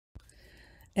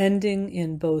ending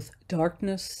in both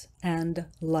darkness and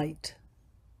light.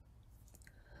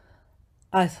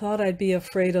 I thought I'd be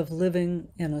afraid of living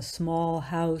in a small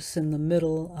house in the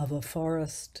middle of a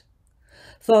forest.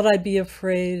 Thought I'd be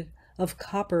afraid of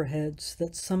copperheads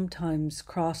that sometimes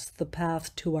crossed the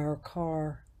path to our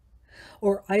car,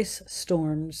 or ice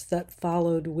storms that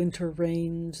followed winter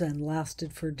rains and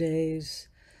lasted for days,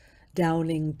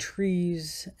 downing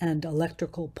trees and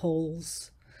electrical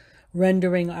poles,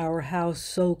 rendering our house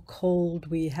so cold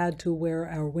we had to wear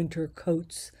our winter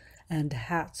coats and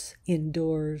hats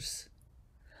indoors.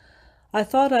 I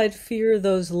thought I'd fear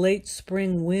those late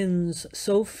spring winds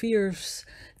so fierce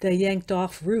they yanked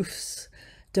off roofs,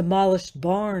 demolished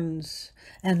barns,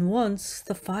 and once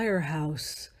the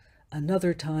firehouse,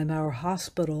 another time our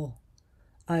hospital.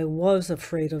 I was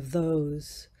afraid of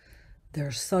those,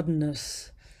 their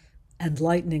suddenness and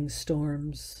lightning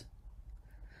storms.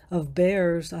 Of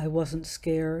bears I wasn't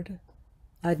scared.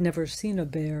 I'd never seen a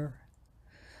bear.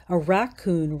 A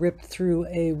raccoon ripped through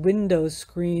a window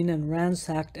screen and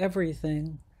ransacked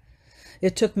everything.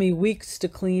 It took me weeks to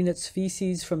clean its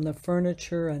feces from the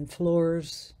furniture and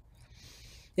floors.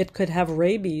 It could have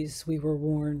rabies, we were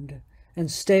warned,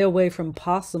 and stay away from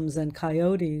possums and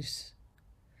coyotes.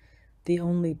 The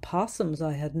only possums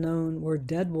I had known were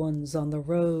dead ones on the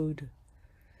road.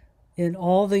 In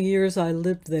all the years I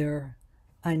lived there,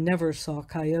 I never saw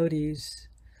coyotes,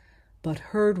 but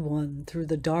heard one through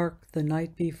the dark the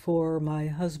night before my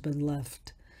husband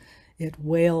left. It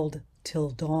wailed till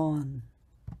dawn.